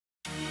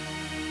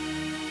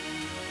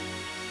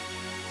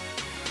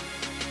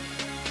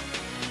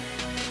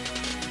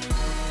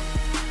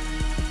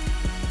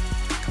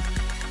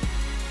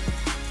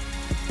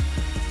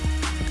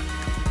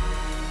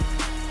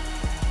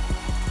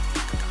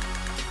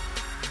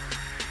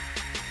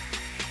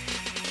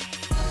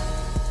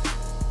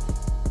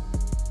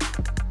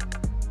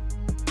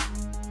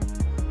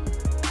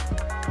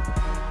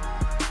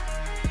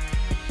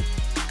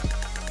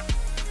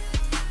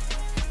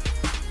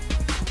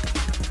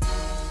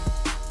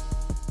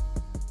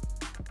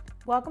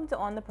Welcome to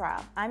On the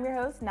Prowl. I'm your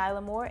host,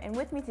 Nyla Moore, and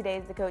with me today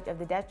is the coach of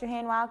the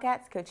Destrehan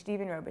Wildcats, Coach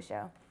Stephen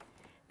Robicheaux.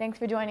 Thanks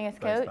for joining us,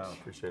 Coach. Thanks, Nyla.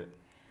 Appreciate it.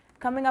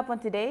 Coming up on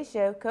today's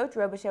show, Coach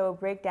Robicheaux will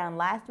break down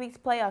last week's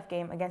playoff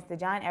game against the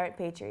John Ehret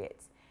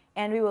Patriots,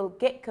 and we will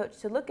get Coach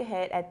to look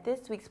ahead at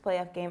this week's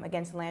playoff game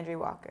against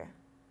Landry-Walker.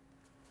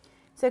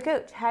 So,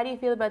 Coach, how do you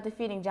feel about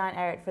defeating John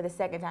Ehret for the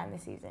second time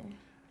this season?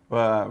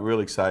 Well,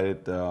 really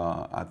excited.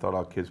 I thought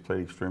our kids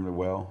played extremely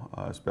well,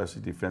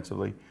 especially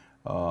defensively.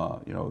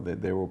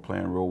 They were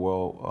playing real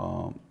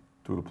well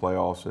through the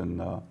playoffs,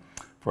 and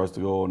for us to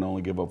go and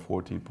only give up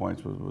 14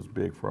 points was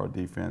big for our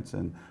defense.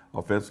 And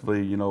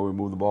offensively, we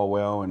moved the ball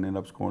well and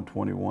ended up scoring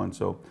 21.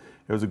 So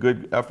it was a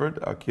good effort.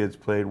 Our kids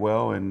played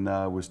well, and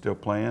we're still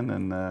playing,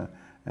 and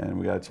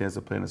we got a chance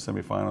to play in the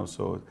semifinals.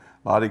 So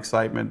a lot of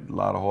excitement, a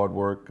lot of hard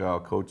work. Our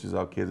coaches,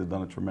 our kids have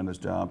done a tremendous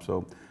job.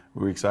 So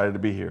we're excited to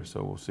be here.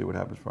 So we'll see what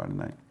happens Friday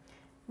night.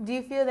 Do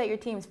you feel that your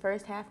team's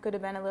first half could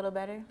have been a little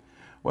better?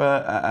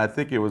 Well, I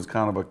think it was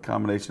kind of a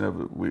combination of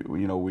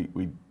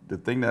the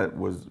thing that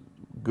was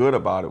good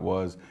about it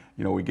was,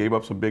 we gave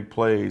up some big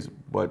plays,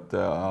 but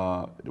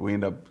we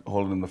ended up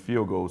holding them the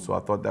field goal. So I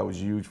thought that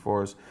was huge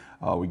for us.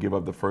 We give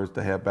up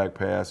the halfback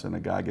pass, and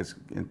the guy gets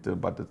into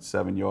about the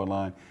 7-yard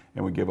line,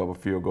 and we give up a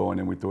field goal, and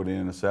then we throw the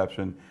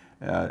interception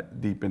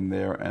deep in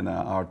there in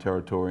our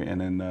territory, and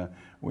then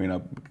we end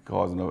up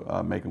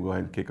make them go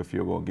ahead and kick a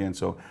field goal again.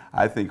 So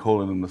I think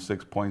holding them to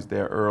 6 points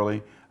there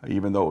early,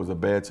 even though it was a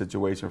bad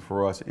situation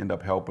for us, ended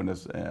up helping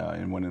us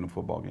in winning the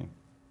football game.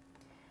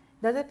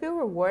 Does it feel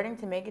rewarding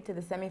to make it to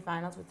the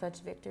semifinals with such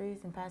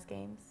victories in past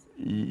games?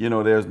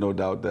 There's no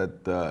doubt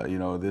that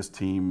this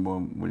team,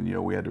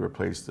 when we had to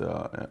replace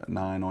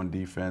 9 on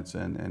defense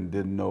and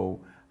didn't know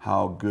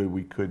how good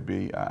we could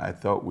be. I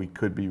thought we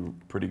could be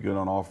pretty good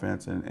on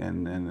offense,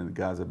 and the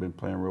guys have been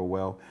playing real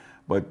well.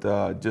 But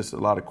just a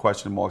lot of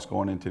question marks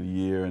going into the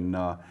year, and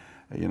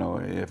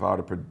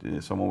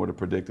if someone would have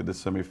predicted the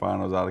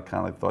semifinals, I'd have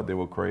kind of thought they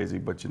were crazy.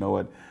 But you know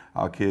what?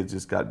 Our kids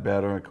just got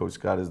better, and Coach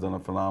Scott has done a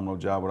phenomenal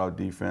job with our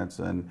defense,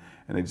 and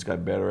they just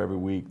got better every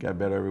week,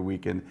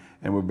 and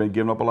we've been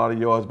giving up a lot of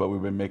yards, but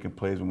we've been making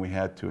plays when we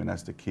had to, and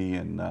that's the key.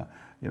 And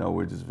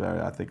we're just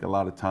I think a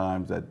lot of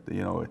times that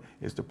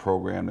it's the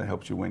program that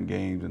helps you win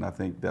games, and I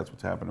think that's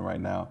what's happening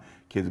right now.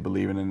 Kids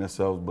believing in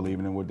themselves,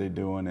 believing in what they're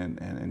doing,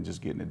 and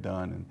just getting it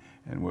done,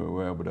 and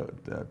we're able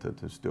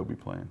to still be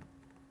playing.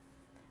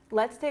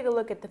 Let's take a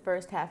look at the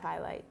first half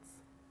highlights.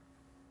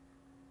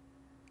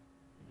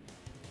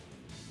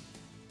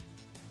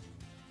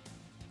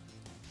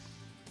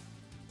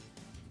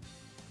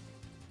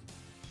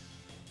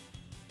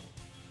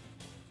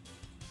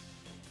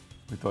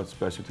 We thought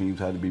special teams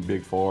had to be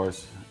big for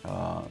us,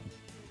 I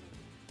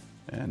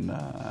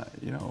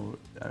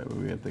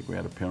think we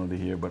had a penalty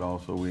here, but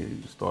also we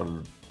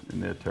started in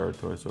their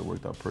territory, so it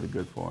worked out pretty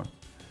good for us.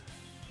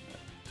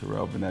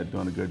 Terrell Burnett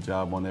doing a good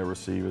job on their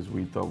receivers.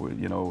 We thought we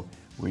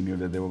knew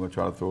that they were going to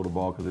try to throw the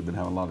ball because they've been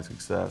having a lot of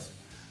success.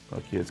 Our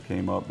kids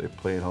came up, they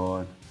played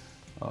hard.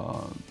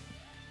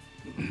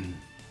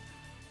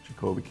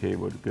 Jacoby Cave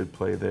with a good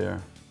play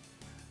there.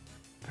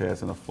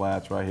 Pass in the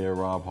flats right here.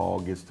 Rob Hall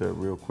gets to it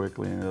real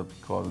quickly and ended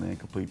up causing an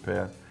incomplete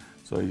pass.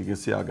 So you can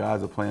see our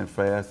guys are playing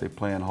fast, they're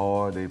playing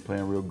hard, they're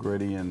playing real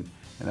gritty, and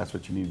that's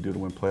what you need to do to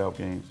win playoff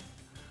games.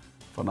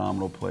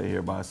 Phenomenal play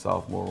here by a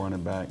sophomore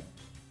running back.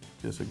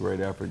 Just a great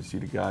effort. You see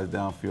the guys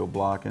downfield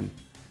blocking,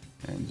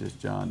 and just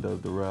John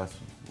does the rest.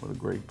 What a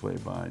great play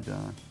by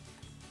John.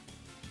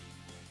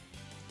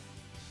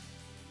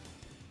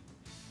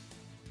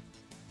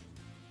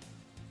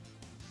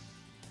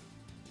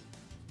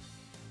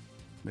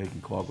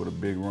 Making Clark with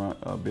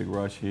a big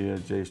rush here.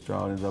 Jay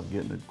Stroud ends up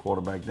getting the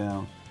quarterback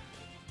down.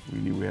 We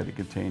knew we had to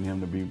contain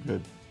him to be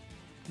good,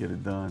 get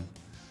it done.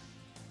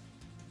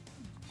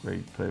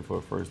 Great play for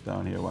a first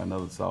down here by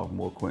another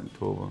sophomore, Quentin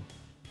Tolver.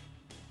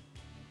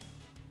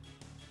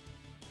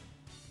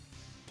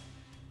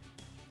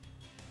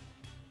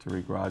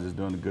 Tariq Rogers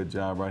doing a good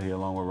job right here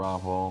along with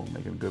Rob Hall,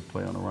 making a good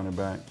play on the running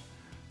back.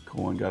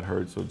 Cohen got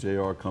hurt, so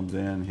JR comes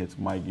in, hits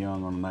Mike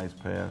Young on a nice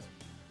pass.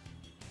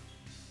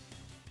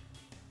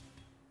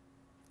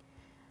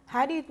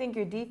 How do you think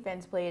your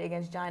defense played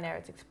against John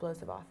Ehret's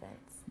explosive offense?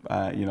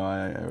 I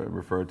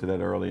referred to that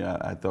earlier.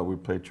 I thought we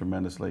played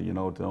tremendously.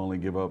 To only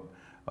give up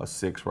a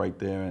 6 right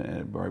there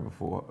and right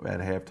before at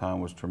halftime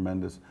was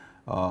tremendous.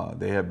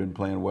 They have been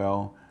playing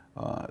well.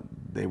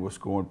 They were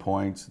scoring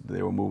points.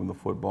 They were moving the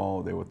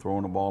football. They were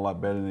throwing the ball a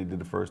lot better than they did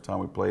the first time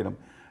we played them.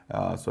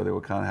 So they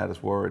were kind of had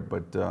us worried.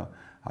 But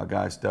our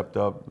guys stepped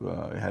up,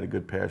 had a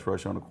good pass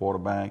rush on the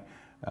quarterback,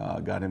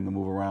 got him to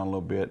move around a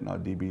little bit, and our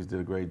DBs did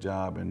a great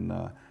job. And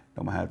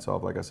my hats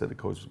off, like I said, to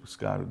Coach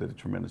Scott, who did a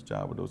tremendous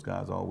job with those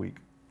guys all week.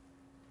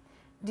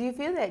 Do you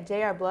feel that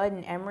J.R. Blood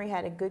and Emery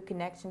had a good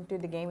connection through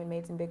the game and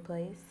made some big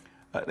plays?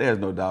 There's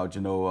no doubt.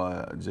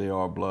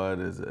 J.R. Blood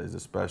is a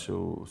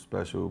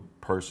special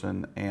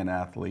person and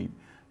athlete.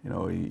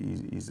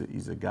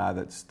 He's a guy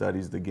that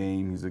studies the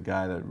game. He's a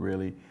guy that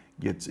really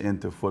gets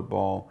into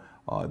football.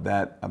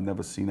 That I've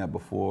never seen that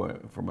before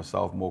from a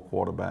sophomore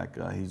quarterback.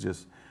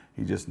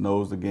 he just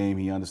knows the game,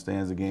 he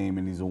understands the game,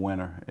 and he's a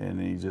winner. And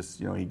he just,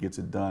 he gets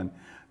it done.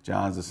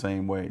 John's the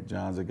same way.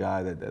 John's a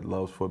guy that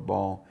loves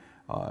football.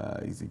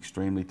 He's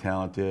extremely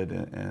talented,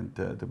 and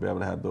to be able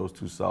to have those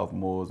two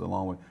sophomores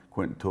along with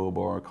Quentin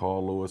Tobar,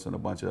 Carl Lewis, and a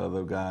bunch of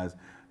other guys,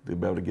 to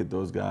be able to get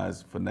those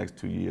guys for the next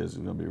 2 years is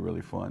going to be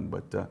really fun.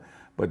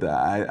 But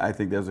I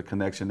think there's a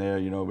connection there.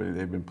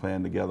 They've been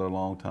playing together a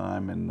long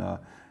time,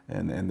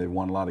 and they've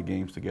won a lot of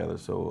games together.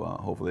 So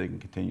hopefully they can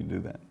continue to do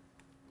that.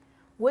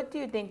 What do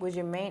you think was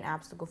your main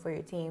obstacle for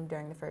your team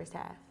during the first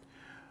half?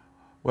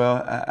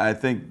 Well, I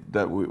think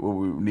that what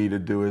we need to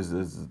do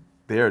is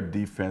their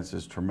defense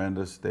is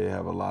tremendous. They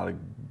have a lot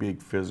of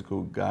big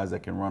physical guys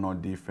that can run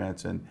on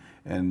defense, and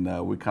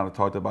we kind of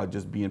talked about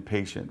just being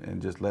patient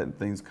and just letting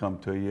things come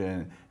to you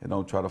and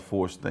don't try to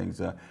force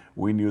things.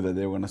 We knew that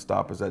they were going to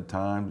stop us at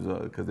times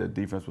because their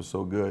defense was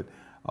so good,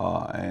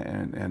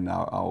 and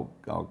our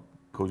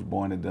Coach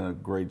Boyne had done a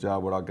great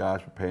job with our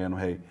guys preparing them.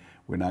 Hey,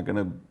 we're not going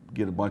to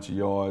get a bunch of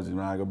yards, and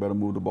we're not going to better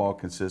move the ball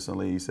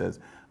consistently, he says,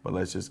 but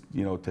let's just,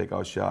 take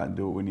our shot and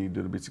do what we need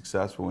to do to be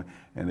successful.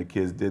 And the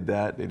kids did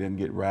that. They didn't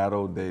get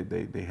rattled.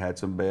 They had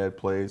some bad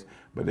plays,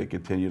 but they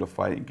continued to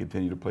fight and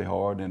continue to play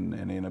hard, and they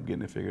ended up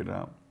getting it figured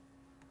out.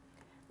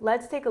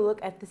 Let's take a look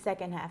at the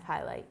second half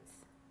highlights.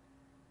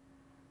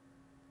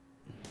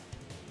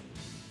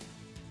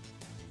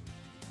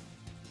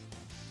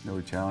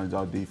 We challenged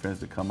our defense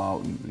to come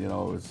out, and it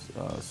was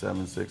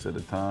 7-6 at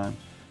the time.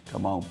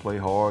 Come out and play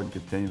hard and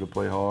continue to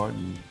play hard,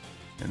 and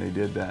they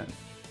did that.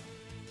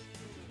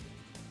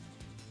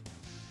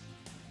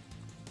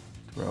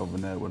 Terrell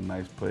Burnett with a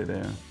nice play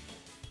there.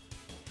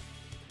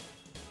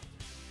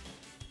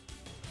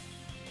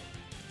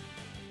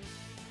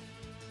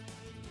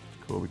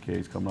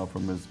 Robicheaux coming up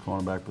from his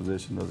cornerback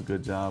position, does a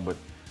good job, but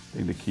I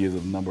think the key is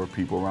the number of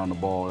people around the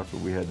ball. That's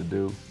what we had to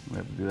do. We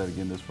have to do that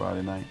again this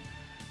Friday night.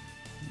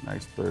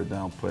 Nice third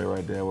down play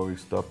right there where we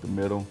stuffed the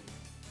middle.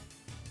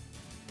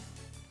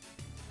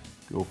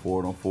 Go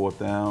for it on fourth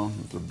down.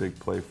 It's a big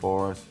play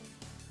for us.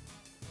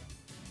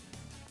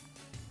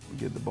 We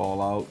get the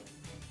ball out.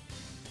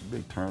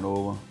 Big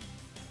turnover.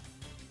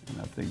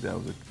 And I think that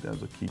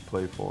was a key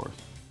play for us.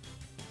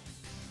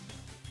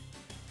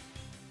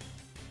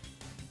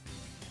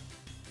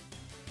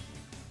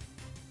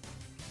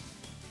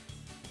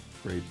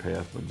 Great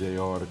pass by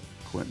JR to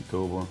Quentin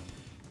Tobar.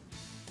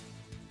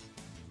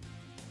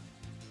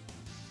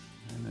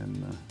 And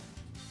then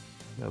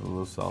the other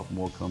little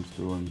sophomore comes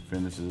through and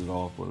finishes it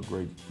off with a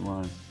great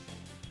run.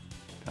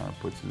 Kind of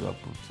puts it up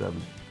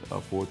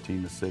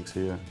 14-6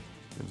 here.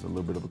 Gives a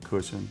little bit of a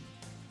cushion.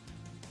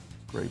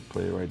 Great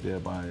play right there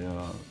by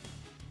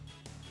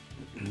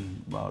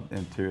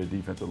interior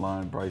defensive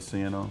line, Bryce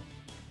Sieno.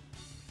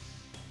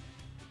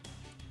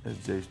 As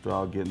Jay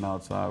Stroud getting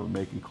outside, we're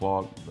making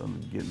Clark,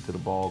 getting to the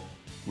ball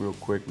real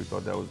quick. We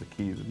thought that was the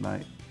key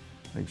tonight.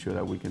 Make sure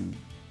that we can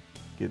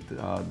get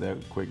their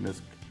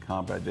quickness,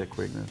 combat their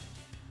quickness.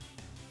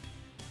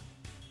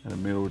 And a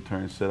middle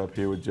return set up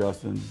here with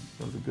Justin.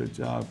 Does a good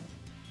job.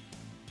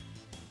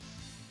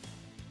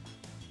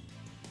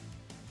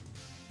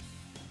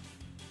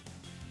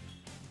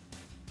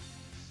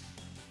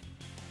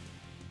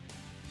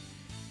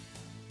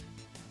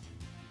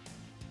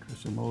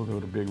 Christian Moser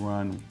with a big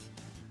run.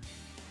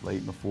 Late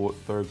in the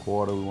third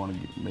quarter, we want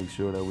to make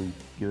sure that we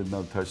get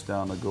another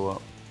touchdown to go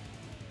up.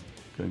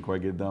 Couldn't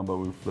quite get it done, but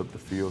we flipped the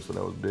field, so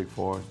that was big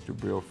for us.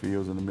 Jabril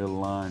Fields in the middle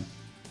line,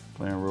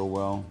 playing real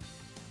well.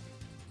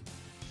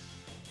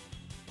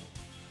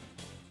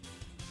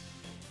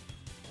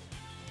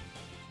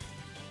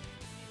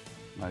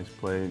 Nice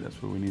play.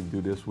 That's what we need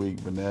to do this week.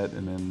 Burnett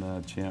and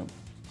then Champ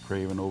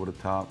Craven over the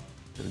top.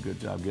 Did a good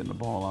job getting the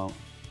ball out.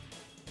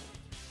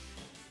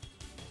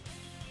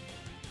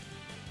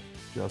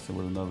 Justin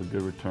with another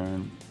good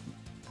return,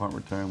 punt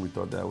return. We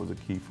thought that was a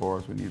key for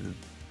us. We needed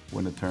to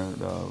win the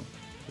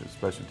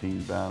special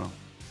teams battle.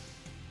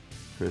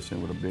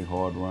 Christian with a big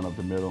hard run up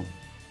the middle.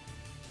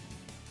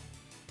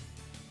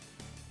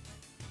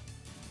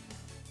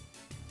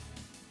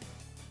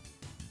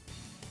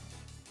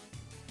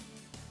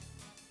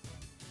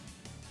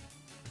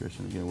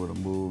 Christian again with a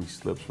move. He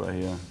slips right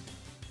here.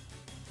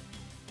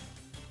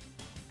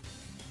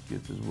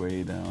 Gets his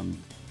way down.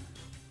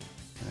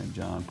 And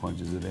John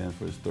punches it in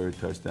for his third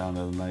touchdown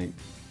of the night.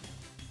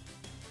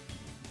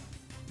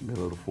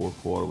 Middle of the fourth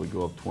quarter, we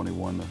go up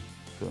 21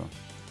 to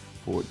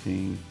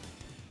 14.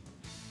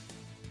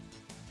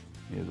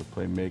 Here's a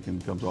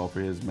playmaking, comes off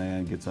of his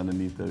man, gets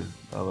underneath the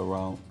other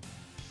route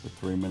with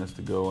 3 minutes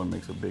to go and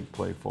makes a big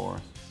play for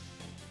us.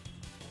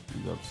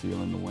 Ends up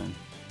sealing the win.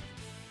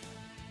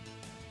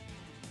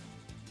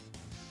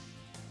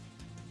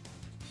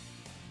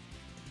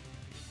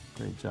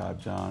 Great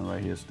job, John,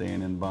 right here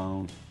staying in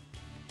bounds.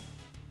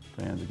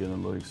 Fans are getting a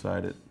little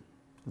excited.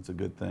 It's a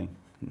good thing.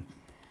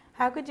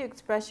 How could you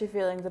express your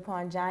feelings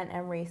upon John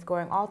Ehret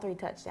scoring all 3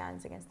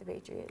 touchdowns against the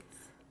Patriots?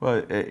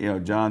 Well,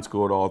 John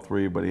scored all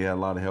 3, but he had a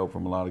lot of help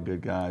from a lot of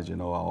good guys.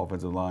 Our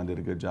offensive line did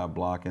a good job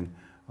blocking.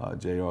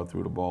 JR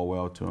threw the ball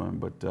well to him,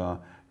 but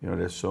you know,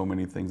 there's so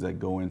many things that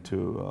go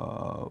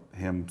into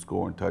him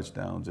scoring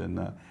touchdowns,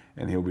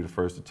 and he'll be the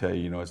first to tell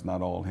you, you know, it's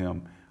not all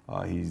him.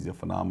 He's a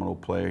phenomenal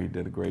player. He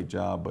did a great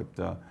job,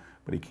 but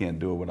he can't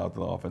do it without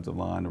the offensive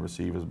line, the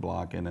receivers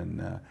blocking,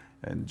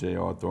 and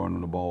JR throwing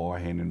him the ball or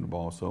handing him the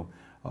ball. So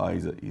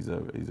he's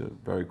a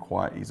very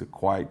quiet. He's a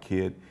quiet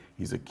kid.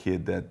 He's a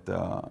kid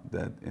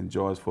that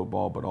enjoys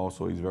football, but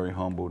also he's very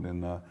humbled,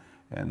 and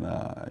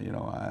you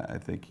know, I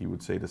think he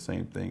would say the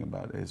same thing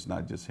about it. It's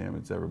not just him;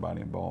 it's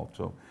everybody involved.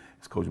 So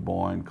it's Coach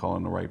Boyne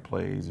calling the right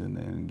plays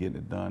and getting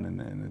it done,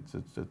 and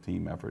it's a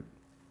team effort.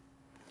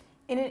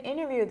 In an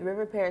interview with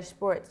River Parish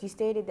Sports, you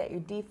stated that your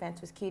defense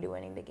was key to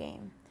winning the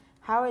game.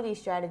 How are these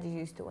strategies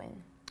used to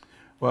win?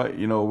 Well,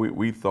 you know,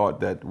 we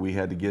thought that we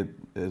had to get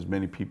as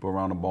many people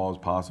around the ball as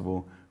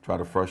possible, try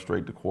to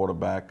frustrate the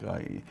quarterback.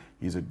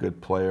 He's a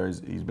good player.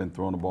 He's been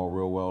throwing the ball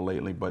real well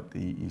lately, but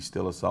he's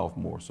still a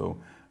sophomore. So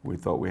we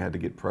thought we had to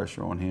get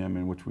pressure on him,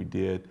 in which we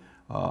did.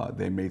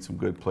 They made some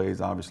good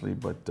plays, obviously,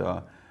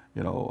 but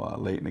you know,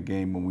 late in the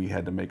game when we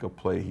had to make a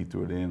play, he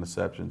threw the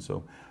interception.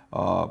 So,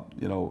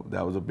 you know,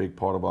 that was a big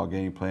part of our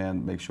game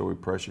plan, make sure we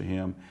pressure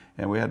him.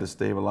 And we had to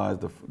stabilize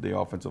the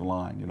offensive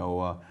line. You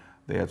know,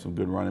 they have some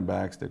good running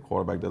backs. Their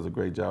quarterback does a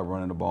great job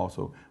running the ball.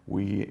 So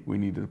we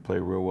needed to play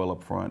real well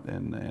up front,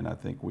 and I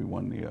think we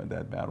won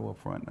that battle up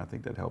front. And I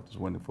think that helped us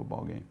win the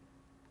football game.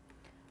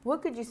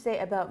 What could you say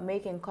about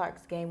Macon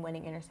Clark's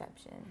game-winning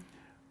interception?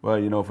 Well,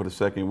 you know, for the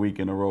second week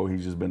in a row,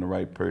 he's just been the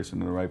right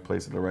person in the right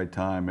place at the right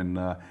time. And,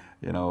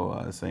 you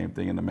know, same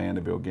thing in the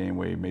Mandeville game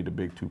where he made the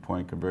big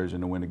two-point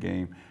conversion to win the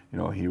game. You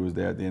know, he was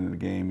there at the end of the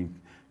game. He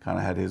kind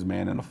of had his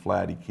man in the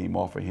flat. He came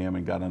off of him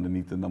and got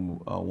underneath the number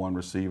one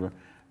receiver.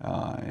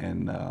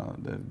 And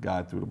the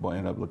guy threw the ball,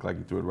 ended up looked like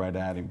he threw it right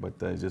at him. But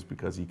just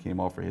because he came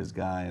off of his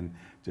guy and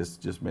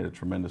just made a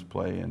tremendous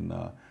play. And,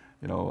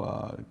 you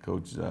know,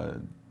 Coach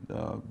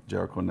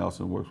Jericho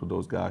Nelson works with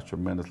those guys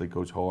tremendously,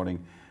 Coach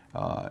Harding.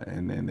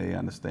 And they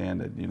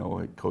understand that, you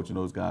know, coaching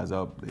those guys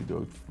up, they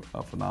do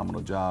a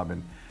phenomenal job,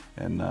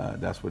 and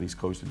that's what he's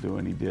coached to do,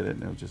 and he did it,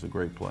 and it was just a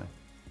great play.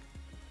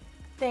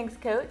 Thanks,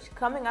 Coach.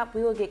 Coming up,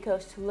 we will get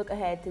Coach to look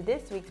ahead to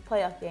this week's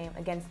playoff game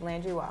against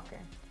Landry-Walker.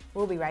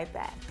 We'll be right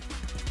back.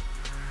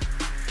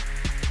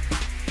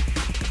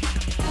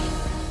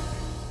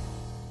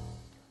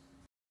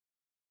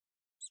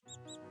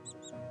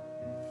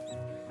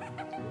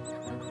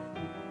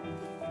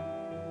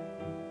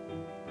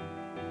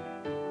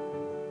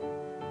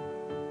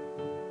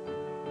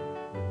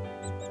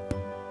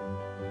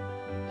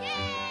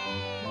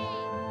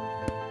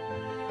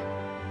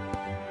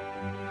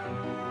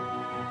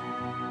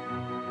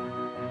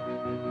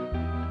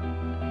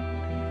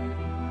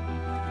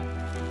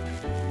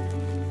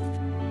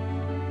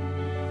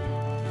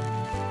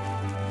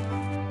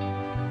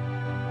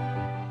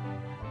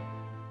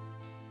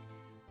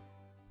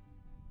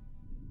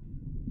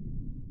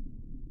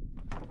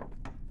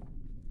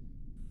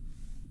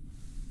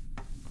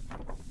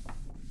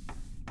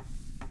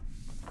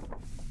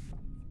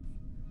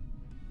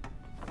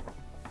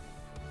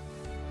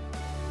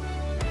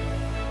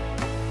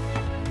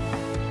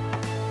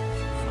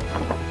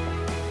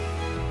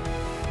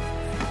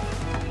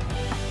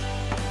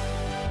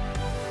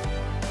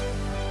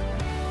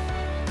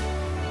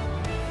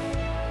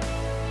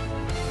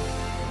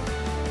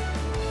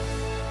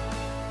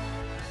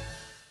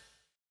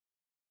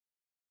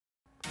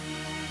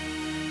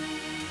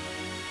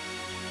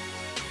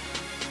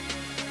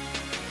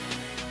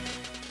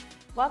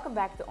 Welcome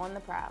back to On the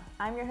Prowl.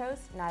 I'm your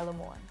host, Nyla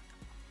Moore.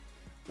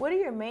 What are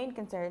your main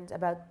concerns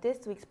about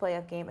this week's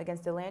playoff game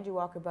against the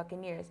Landry-Walker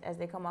Buccaneers as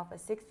they come off a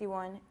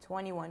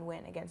 61-21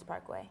 win against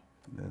Parkway?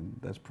 And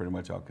that's pretty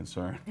much our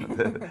concern.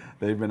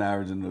 They've been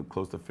averaging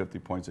close to 50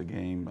 points a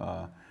game.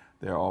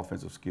 Their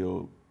offensive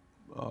skill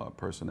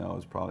personnel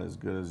is probably as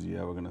good as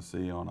you're ever going to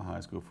see on a high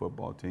school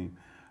football team.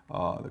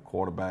 The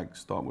quarterback,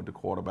 starting with the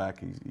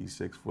quarterback, he's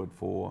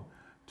 6'4",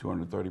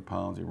 230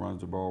 pounds. He runs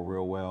the ball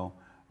real well.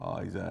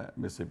 He's a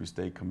Mississippi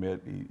State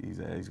commit. He's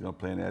going to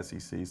play in the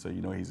SEC, so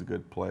you know he's a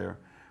good player.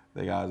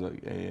 They guys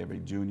have a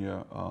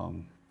junior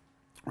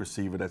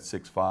receiver that's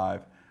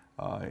 6'5".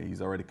 He's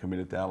already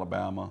committed to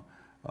Alabama.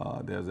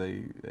 There's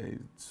a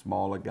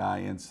smaller guy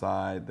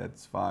inside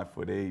that's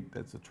 5'8".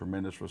 That's a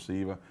tremendous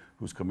receiver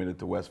who's committed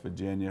to West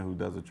Virginia, who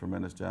does a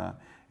tremendous job.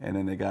 And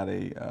then they got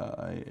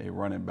a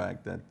running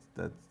back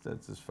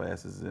that's as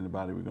fast as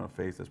anybody we're going to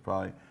face. That's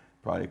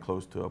probably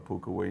close to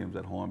Puka Williams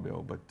at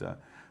Hornbill. But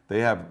they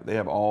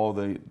have all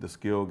the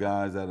skilled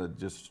guys that are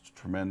just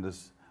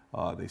tremendous.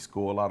 They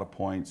score a lot of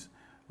points.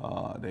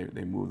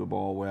 They move the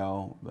ball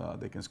well.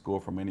 They can score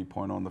from any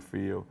point on the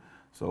field.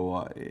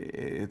 So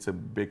it's a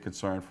big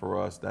concern for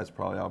us. That's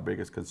probably our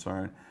biggest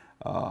concern.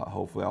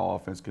 Hopefully our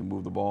offense can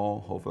move the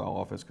ball. Hopefully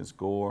our offense can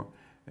score.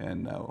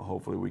 And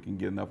hopefully we can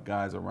get enough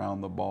guys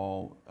around the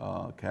ball,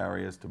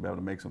 carriers, to be able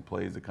to make some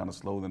plays to kind of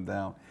slow them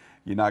down.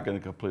 You're not going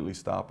to completely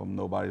stop them.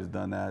 Nobody's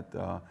done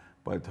that.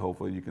 But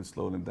hopefully you can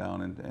slow them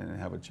down and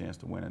have a chance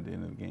to win at the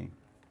end of the game.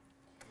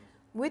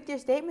 With your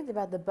statements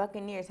about the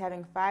Buccaneers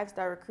having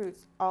 5-star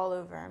recruits all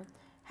over,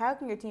 how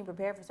can your team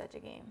prepare for such a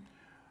game?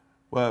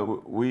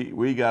 Well,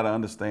 we got to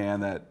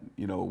understand that,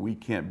 you know, we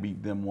can't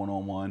beat them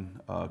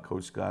one-on-one.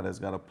 Coach Scott has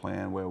got a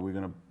plan where we're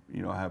going to,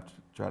 you know, have to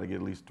try to get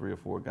at least 3 or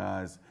 4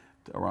 guys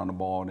around the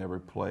ball in every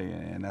play,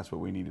 and that's what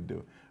we need to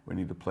do. We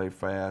need to play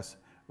fast,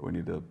 we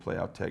need to play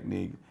our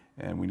technique,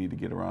 and we need to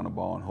get around the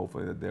ball, and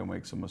hopefully that they'll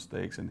make some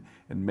mistakes and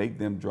make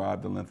them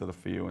drive the length of the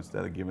field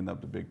instead of giving up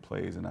the big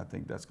plays, and I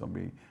think that's going to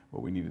be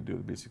what we need to do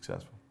to be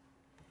successful.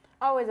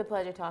 Always a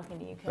pleasure talking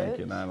to you, Coach. Thank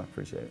you, Nyla.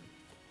 Appreciate it.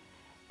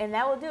 And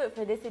that will do it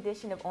for this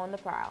edition of On the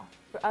Prowl.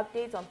 For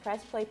updates on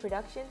Press Play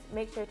Productions,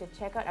 make sure to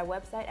check out our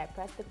website at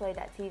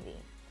presstoplay.tv.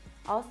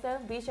 Also,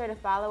 be sure to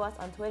follow us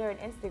on Twitter and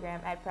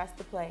Instagram at Press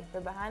to Play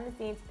for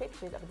behind-the-scenes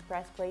pictures of the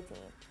Press Play team.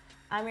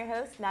 I'm your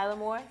host, Nyla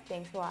Moore.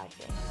 Thanks for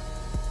watching.